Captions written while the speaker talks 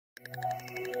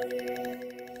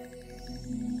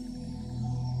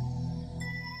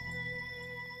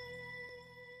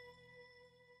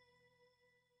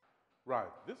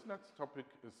this next topic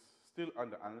is still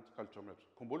under analytical geometry.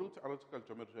 Khumbula ukuthi analytical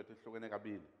geometry ihlukene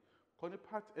kabili. Khona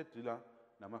part edila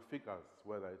nama figures,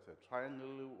 whether it's a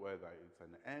triangle, whether it's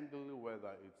an angle,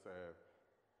 whether it's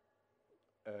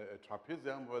a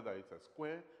trapezium, whether it's a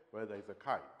square, whether it's a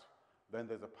kite. Then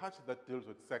there's a part that deals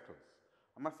with circles.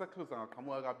 Ama-circles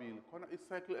angaqhamuka kabili. Khona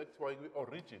i-circle ekuthiwa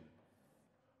origin,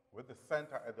 with the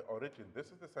center at the origin. This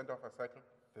is the center of a circle,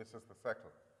 this is the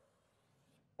circle.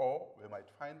 Or we might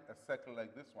find a circle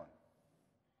like this one.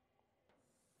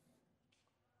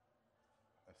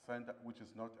 A center which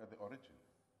is not at the origin.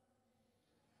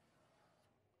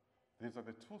 These are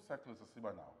the two circles you see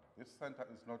now. This center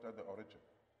is not at the origin.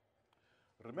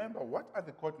 Remember, what are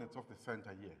the coordinates of the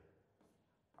center here?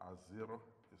 0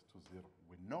 is to 0.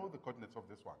 We know the coordinates of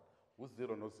this one. With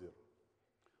 0, no 0.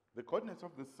 The coordinates of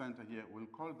this center here, we'll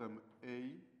call them A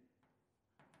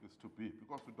is to B,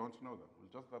 because we don't know them.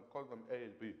 We'll just call them A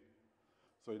and B.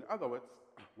 So in other words,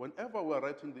 whenever we're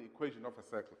writing the equation of a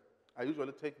circle, I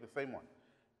usually take the same one.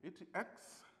 It's x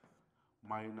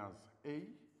minus A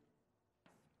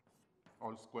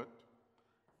all squared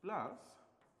plus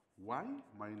y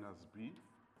minus b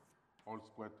all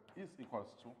squared is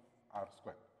equals to r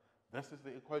squared. This is the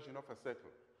equation of a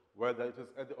circle, whether it is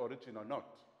at the origin or not.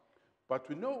 But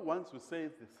we know once we say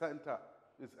the center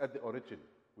is at the origin,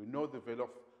 we know the value of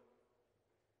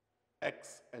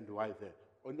x and y there.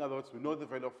 In other words, we know the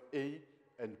value of a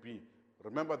and b.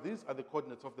 Remember, these are the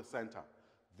coordinates of the center.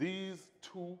 These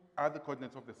two are the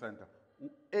coordinates of the center.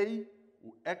 A,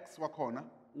 x wakhona,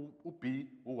 b,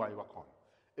 y wakhona.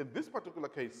 In this particular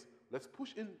case, let's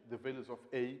push in the values of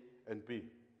a and b.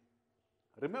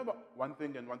 Remember one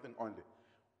thing and one thing only.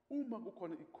 Uma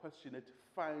kukhona question ethi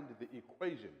find the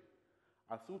equation.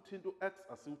 Asiwuthinti u-x,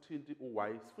 asiwuthinti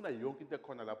u-y. Sifuna yonke into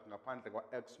ekhona lapho ngaphandle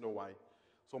kwa-x no y.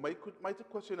 So my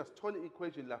question is asithole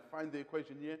equation la, find the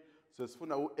equation here. So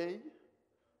sifuna u-a,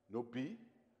 no b,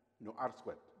 no r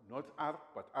squared. Not r,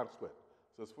 but r squared.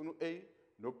 So sifuna u-a,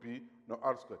 no b, no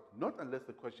r squared. Not unless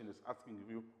the question is asking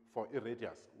you for a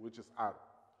radius, which is r.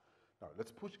 Now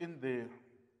let's push in the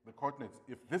coordinates.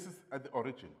 If this is at the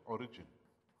origin,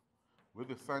 with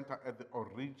the center at the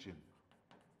origin,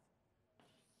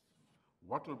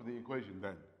 what will be the equation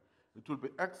then? It will be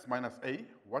x minus a.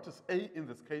 What is a in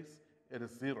this case? It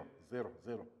is 0, 0,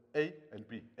 0. A and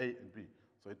b, a and b.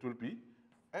 So it will be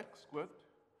x squared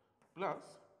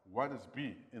plus, what is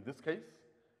b? In this case,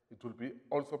 it will be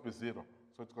also be 0.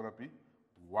 So it's going to be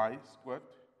y squared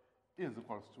is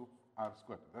equals to r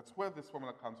squared. That's where this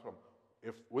formula comes from.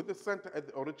 If with the center at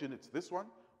the origin, it's this one.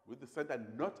 With the center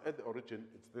not at the origin,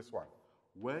 it's this one.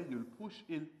 Where you'll push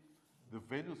in the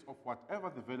values of whatever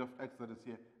the value of x that is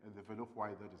here and the value of y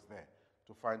that is there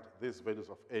to find these values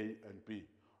of a and b.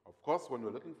 Of course, when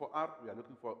we're looking for r, we are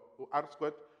looking for r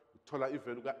squared. Thola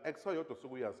ivalue x oyodwa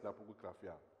sokuyazi lapho ku-graph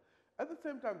yakho. At the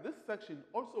same time, this section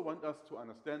also wants us to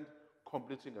understand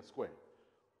completing a square.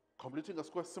 Completing a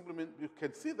square simply means you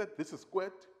can see that this is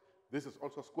squared, this is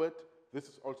also squared, this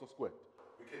is also squared.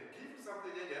 We can give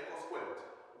something again or squared.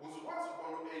 Because once you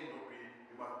follow a no b,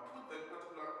 you must put that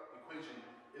particular equation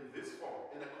in this form,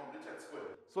 in a completed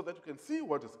square, so that you can see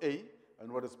what is a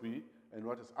and what is b and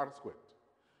what is r squared.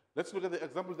 Let's look at the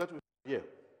examples that we have here.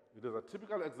 It is a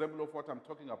typical example of what I'm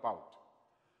talking about.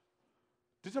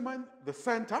 Determine the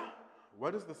center.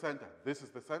 What is the center? This is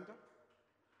the center.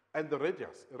 And the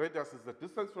radius. The radius is the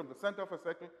distance from the center of a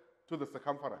circle to the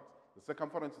circumference. The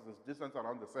circumference is the distance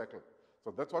around the circle.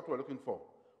 So that's what we're looking for.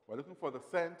 We're looking for the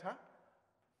center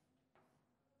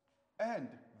and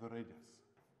the radius.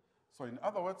 So in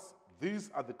other words, these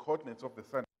are the coordinates of the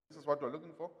center. This is what we're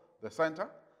looking for, the center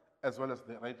as well as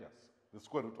the radius, the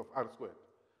square root of r squared,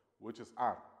 which is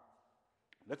r.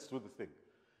 Let's do this thing.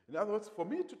 In other words, for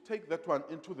me to take that one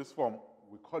into this form,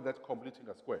 we call that completing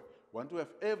a square. We want to have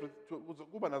everything,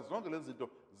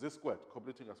 this squared,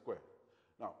 completing a square.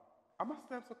 Now, our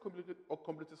steps of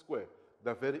completing a square,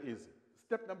 they're very easy.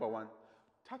 Step number one,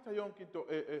 tata yonke into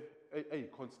a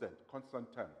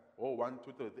constant term, or 1,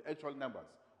 2, 3, the actual numbers,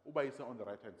 uba is on the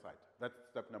right-hand side. That's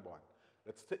step number one.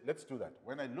 Let's do that.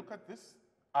 When I look at this,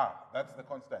 r, that's the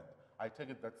constant. I take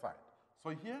it that side. So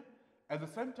here, at the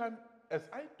same time, as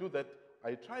I do that,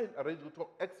 I try and arrange to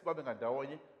x babe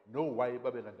ngandawonye, no y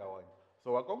babe ngandawonye.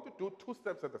 So we're going to do two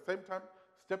steps at the same time.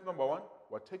 Step number one,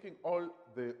 we're taking all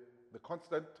the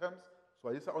constant terms, so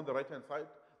I on the right-hand side,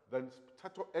 then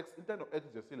tato x, intern of x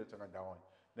just see let's ngandawonye.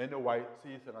 Then y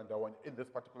see ngandawonye in this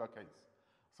particular case.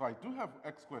 So I do have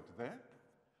x squared there.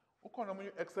 Ukona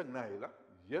munye x ngayela.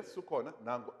 Yes, ukona.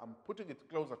 Now I'm putting it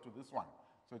closer to this one.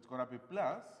 So it's going to be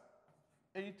plus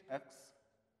 8x.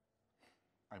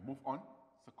 I move on.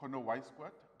 So corner y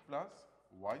squared plus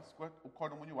y squared,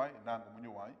 ukhona omunye y, nangu omunye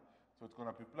y. So it's going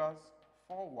to be plus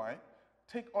 4y.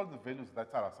 Take all the values that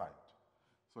are aside.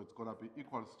 So it's going to be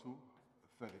equals to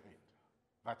 38.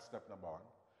 That's step number one.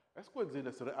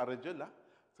 Esikwenzile sirearrange la,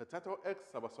 sathatha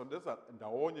x sabasondeza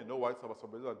ndawonye no y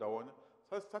sabasondeza ndawonye.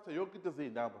 Sasithatha yonke into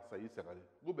eziyinamba sayisa ngale.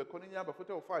 Kube khona inyamba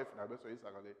futhi ewu5 nabe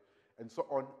soyisa ngale, and so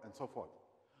on and so forth.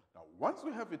 Now, once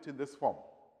we have it in this form,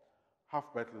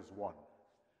 half battle is won.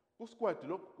 Squared to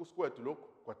look, squared to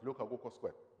look, quad look, akukho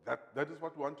squared. That is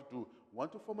what we want to do. We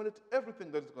want to formulate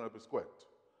everything that is going to be squared.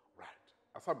 Right.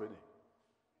 Asambeni.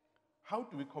 How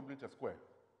do we complete a square?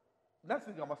 Let's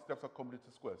think about steps of complete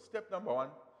a square. Step number one,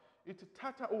 it's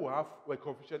tata half where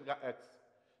coefficient ga x.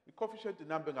 The coefficient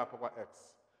number ga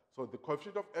x. So the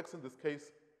coefficient of x in this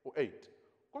case, 8.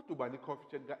 Go to the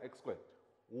coefficient ga x squared.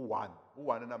 1.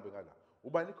 1 number ga la.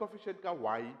 Ubani coefficient ga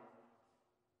y,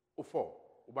 4.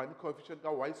 Ubani coefficient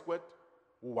ga y squared,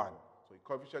 1. So the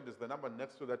coefficient is the number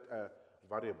next to that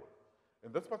variable.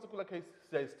 In this particular case,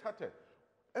 there is started.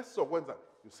 So when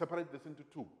you separate this into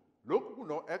 2. Loku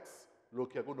no x,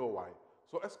 loku no y.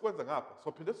 So s kwenza ngapha,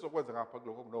 so phinde sizokwenza ngapha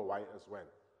loku no y as well.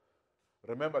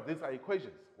 Remember, these are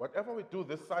equations. Whatever we do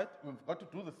this side, we've got to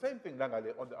do the same thing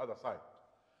on the other side.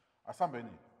 Asambeni.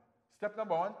 Step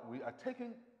number one, we are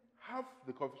taking half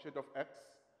the coefficient of x,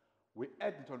 we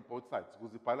add it on both sides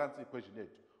because the balance equation yethu.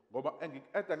 Ngoba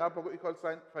engikadda ngapha ku equal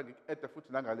sign, kufanele ngikadda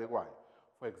futhi nangale kwayo.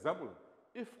 For example,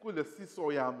 if kule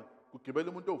seesaw yami kugibela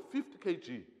umuntu o50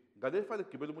 kg, ngale kufanele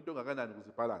kugibela umuntu ongakanani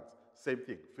ukuze balance. Same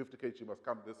thing, 50 kg must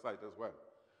come this side as well.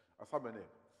 Asambeni.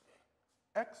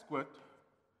 X squared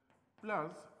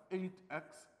plus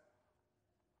 8x,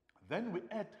 then we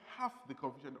add half the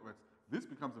coefficient of x. This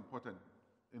becomes important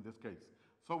in this case.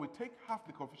 So we take half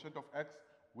the coefficient of x,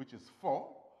 which is 4.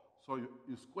 So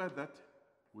you square that,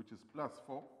 which is plus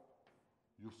 4.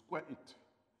 You square it.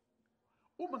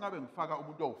 Uma ngabe ngifaka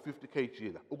umuntu owu50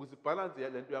 kg la, ukuze balance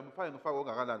yalento yami ngifake ngifaka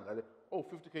ongakanani ngale,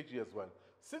 50 kg as well.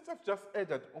 Since I've just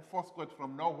added 4 squared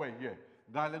from nowhere here,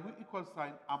 ngale ku-equal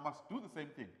sign, I must do the same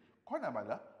thing. Khona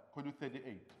mala, khona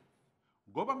 38.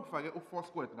 Ngoba ngifake u4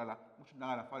 squared ngala, uthi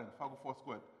ngala ngifake u4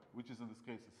 squared, which is in this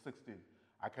case is 16.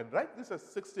 I can write this as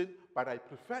 16, but I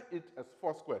prefer it as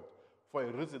 4 squared for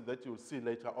a reason that you will see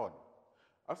later on.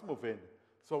 Let's move in.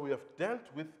 So we have dealt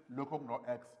with locum no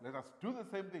x. Let us do the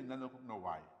same thing, then locum no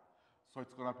y. So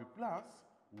it's going to be plus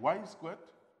y squared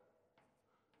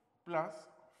plus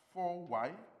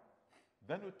 4y.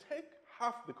 Then we take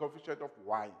half the coefficient of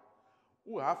y.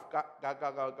 We have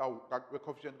the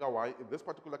coefficient of y. In this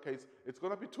particular case, it's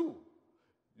going to be 2.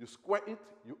 You square it,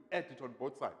 you add it on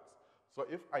both sides. So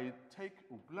if I take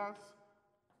plus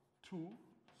 2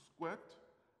 squared,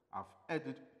 I've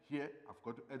added here, I've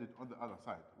got to add it on the other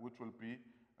side, which will be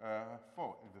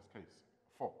 4 in this case,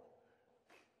 4.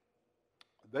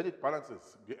 Then it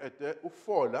balances. We add the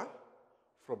 4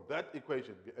 from that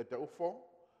equation. We add the 4.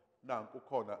 Now,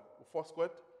 4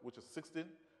 squared, which is 16.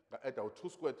 I add our 2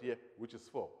 squared here, which is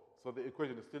 4. So the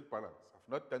equation is still balanced.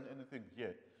 I've not done anything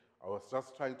here. I was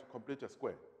just trying to complete a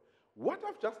square. What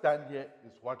I've just done here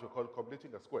is what we call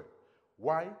completing a square.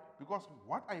 Why? Because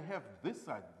what I have this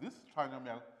side, this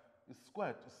trinomial, is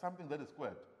squared, is something that is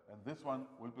squared, and this one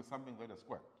will be something that is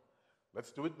squared.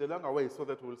 Let's do it the longer way so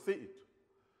that we'll see it.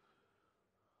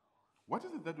 What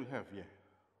is it that we have here?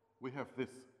 We have this,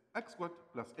 x squared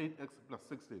plus 8x plus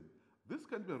 16. This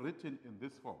can be written in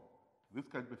this form. This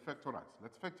can be factorized.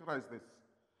 Let's factorize this.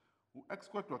 X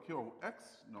squared to here,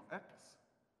 x, no x.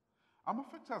 Ama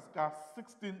factors ga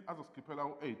 16 azoskiphela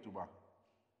u8 uba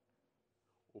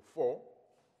u4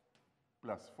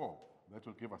 plus 4. That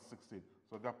will give us 16.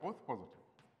 So they're both positive.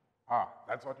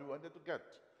 That's what we wanted to get.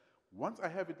 Once I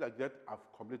have it like that, I've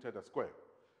completed a square.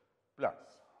 Plus,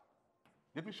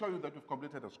 let me show you that we've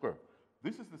completed a square.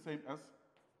 This is the same as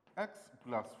x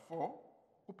plus 4.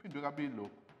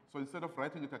 So instead of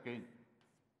writing it again,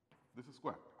 this is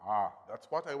square. That's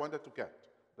what I wanted to get.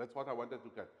 That's what I wanted to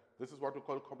get. This is what we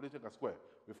call completing a square.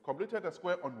 We've completed a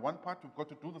square on one part, we've got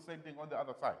to do the same thing on the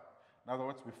other side. In other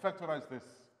words, we factorize this.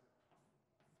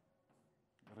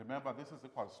 Remember, this is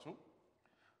equals to,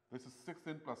 this is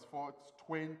 16 plus 4, it's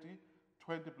 20.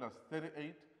 20 plus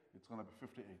 38, it's going to be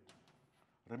 58.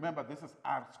 Remember, this is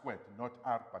r squared, not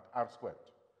r, but r squared.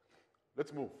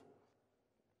 Let's move.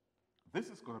 This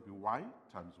is going to be y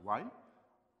times y.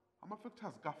 Our factor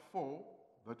has got 4,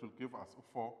 that will give us a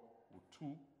 4, or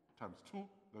 2 times 2,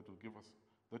 that will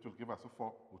give us a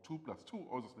 4, or 2 plus 2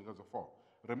 also gives us a 4.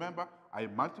 Remember, I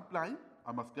multiply,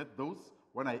 I must get those.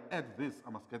 When I add this, I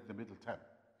must get the middle term.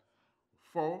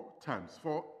 4 times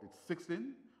 4 is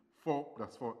 16. 4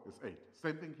 plus 4 is 8.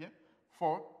 Same thing here.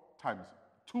 4 times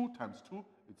 2 times 2,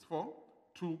 it's 4.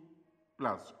 2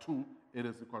 plus 2, it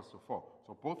is equals to 4.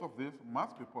 So both of these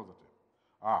must be positive.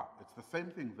 It's the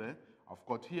same thing there. I've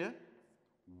got here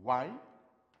y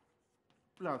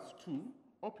plus 2,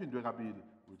 ophindwe kabili,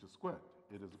 which is squared.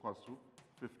 It is equals to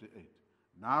 58.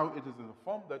 Now it is in the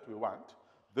form that we want.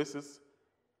 This is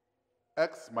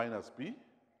x minus b,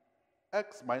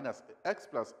 x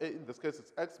plus a. In this case,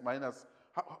 it's x minus.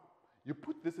 You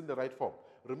put this in the right form.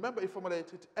 Remember, if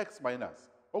formulated x minus.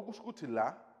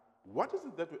 What is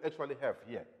it that we actually have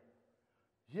here?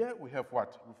 Here we have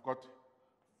what? We've got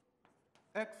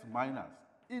x minus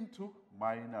into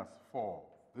minus 4.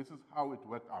 This is how it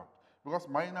worked out. Because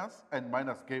minus and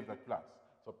minus gave that plus.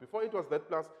 So before it was that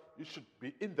plus, it should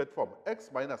be in that form. X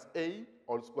minus a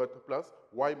all squared plus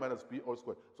y minus b all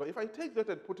squared. So if I take that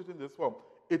and put it in this form,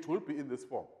 it will be in this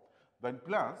form. Then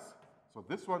plus, so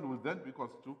this one will then be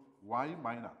equals to y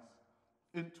minus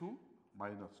into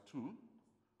minus 2.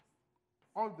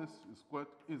 All this is squared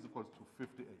is equals to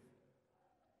 58.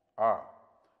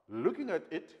 Looking at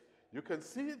it, you can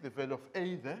see the value of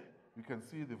a there. You can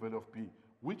see the value of b,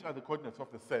 which are the coordinates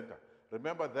of the center.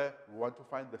 Remember there, we want to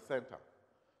find the center.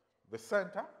 The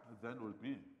center then will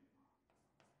be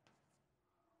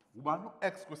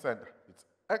x center. It's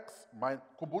x minus,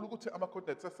 coordinates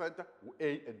center,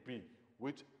 a and b,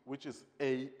 which is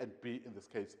a and b in this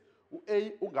case.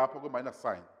 A minus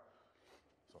sign.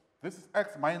 So this is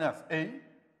x minus a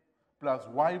plus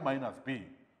y minus b.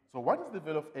 So what is the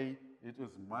value of a? It is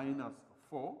minus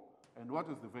 4. And what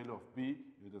is the value of b?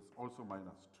 It is also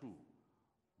minus 2.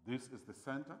 This is the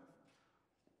center.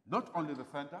 Not only the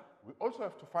center, we also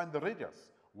have to find the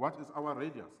radius. What is our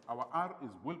radius? Our r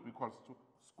will be equals to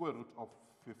square root of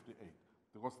 58.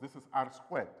 Because this is r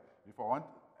squared. If I want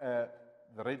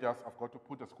the radius, I've got to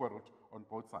put a square root on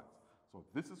both sides. So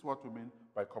this is what we mean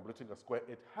by completing a square.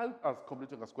 It helps us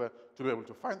completing a square to be able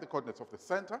to find the coordinates of the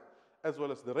center as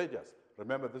well as the radius.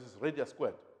 Remember, this is radius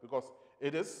squared because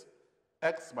it is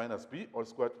x minus b all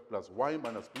squared plus y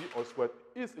minus b all squared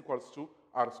is equals to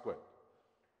r squared.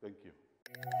 Thank you.